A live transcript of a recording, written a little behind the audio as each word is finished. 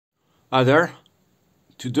Hi there.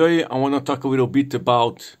 Today I want to talk a little bit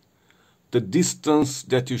about the distance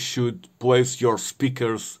that you should place your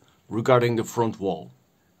speakers regarding the front wall.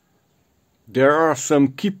 There are some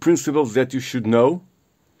key principles that you should know.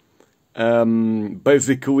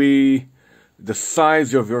 Basically, the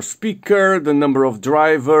size of your speaker, the number of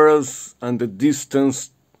drivers, and the distance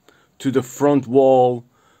to the front wall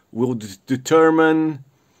will determine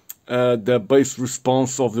the bass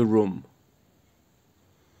response of the room.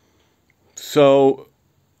 So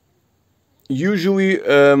usually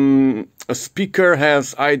a speaker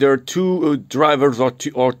has either two drivers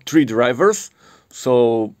or three drivers.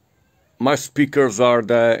 So my speakers are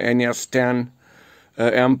the NS10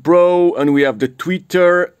 M Pro, and we have the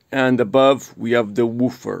tweeter, and above we have the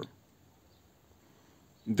woofer.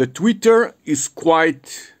 The tweeter is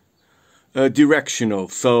quite directional,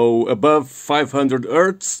 so above 500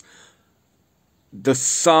 Hz the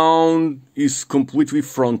sound is completely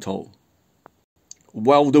frontal,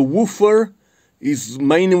 while the woofer is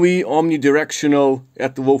mainly omnidirectional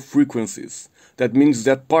at low frequencies. That means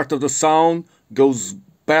that part of the sound goes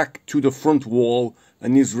back to the front wall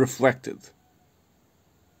and is reflected.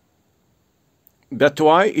 That's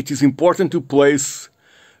why it is important to place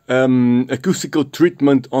acoustical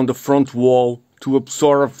treatment on the front wall to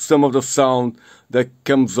absorb some of the sound that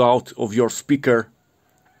comes out of your speaker.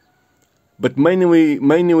 But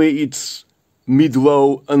mainly it's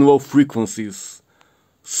mid-low and low frequencies.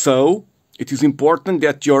 So it is important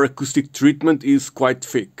that your acoustic treatment is quite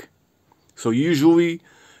thick. So usually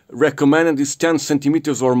recommended is 10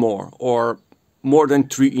 centimeters or more than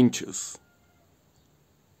 3 inches.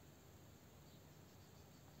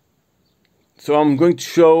 So I'm going to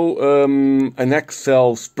show an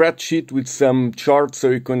Excel spreadsheet with some charts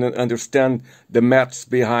so you can understand the maths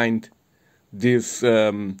behind this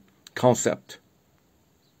concept.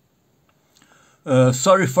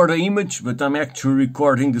 Sorry for the image, but I'm actually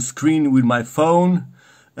recording the screen with my phone.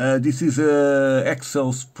 This is an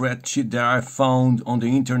Excel spreadsheet that I found on the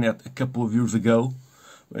internet a couple of years ago,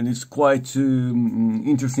 and it's quite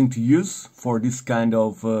interesting to use for this kind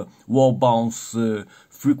of wall bounce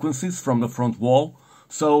frequencies from the front wall.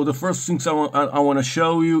 So the first things I want to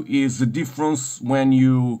show you is the difference when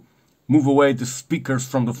you move away the speakers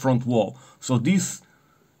from the front wall. So this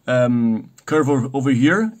curve over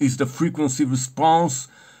here is the frequency response,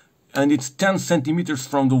 and it's 10 centimeters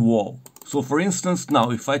from the wall. So for instance,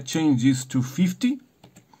 now if I change this to 50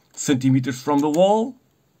 centimeters from the wall,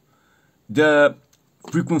 the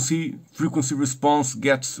frequency response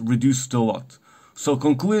gets reduced a lot. So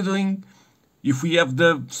concluding, if we have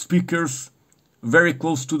the speakers very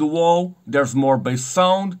close to the wall, there's more bass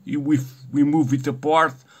sound. If we move it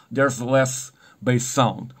apart, there's less bass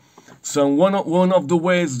sound. So one of the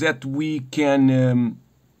ways that we can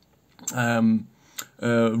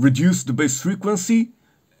reduce the bass frequency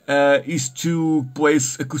is to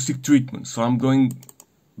place acoustic treatment. So I'm going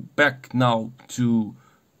back now to,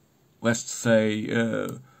 let's say,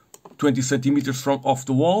 20 centimeters off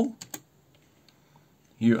the wall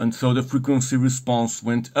here, and so the frequency response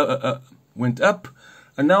went up.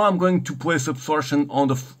 And now I'm going to place absorption on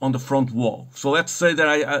the front wall. So let's say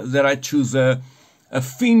that I choose a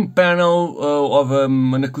thin panel of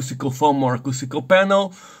an acoustical foam or acoustical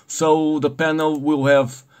panel. So the panel will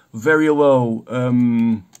have very low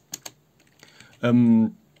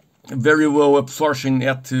absorption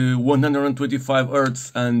at 125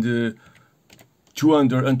 Hz and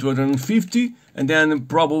 200 and 250, and then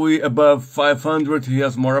probably above 500 he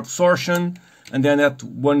has more absorption, and then at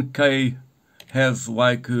 1K has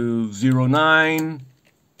like 0.9.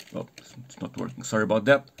 Oh, it's not working, sorry about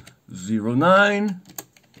that. 0.9,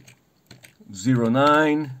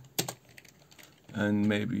 0.9, and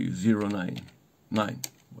maybe 0.99. Well,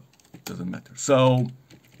 it doesn't matter. So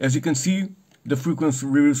as you can see, the frequency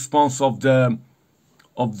response of the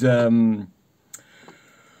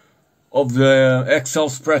Excel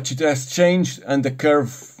spreadsheet has changed, and the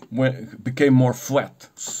curve became more flat.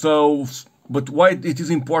 So, but why it is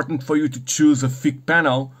important for you to choose a thick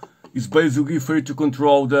panel is basically for you to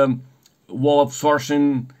control the wall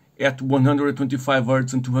absorption at 125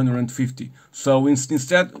 Hz and 250. So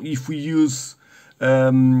instead, if we use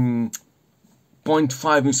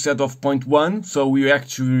 0.5 instead of 0.1, so we're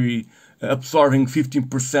actually absorbing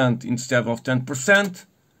 15% instead of 10%.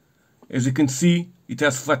 As you can see, it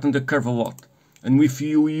has flattened the curve a lot. And if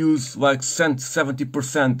you use like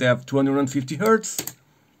 70% at 250 Hz,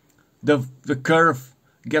 the curve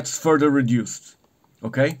gets further reduced.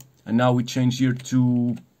 Okay? And now we change here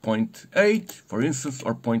to 0.8, for instance,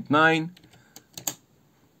 or 0.9.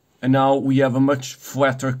 And now we have a much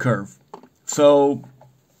flatter curve. So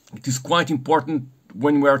it is quite important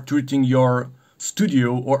when we are treating your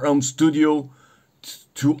studio or home studio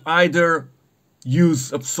to either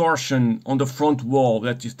use absorption on the front wall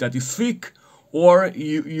that is thick, or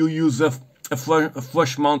you use a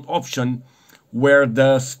flush mount option where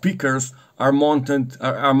the speakers are mounted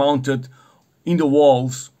in the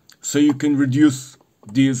walls, so you can reduce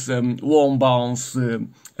this wall bounce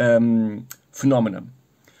phenomenon.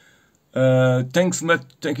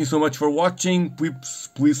 Thank you so much for watching.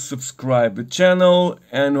 Please subscribe the channel,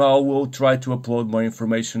 and I will try to upload more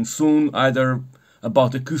information soon, either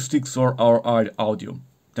about acoustics or our audio.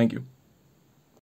 Thank you.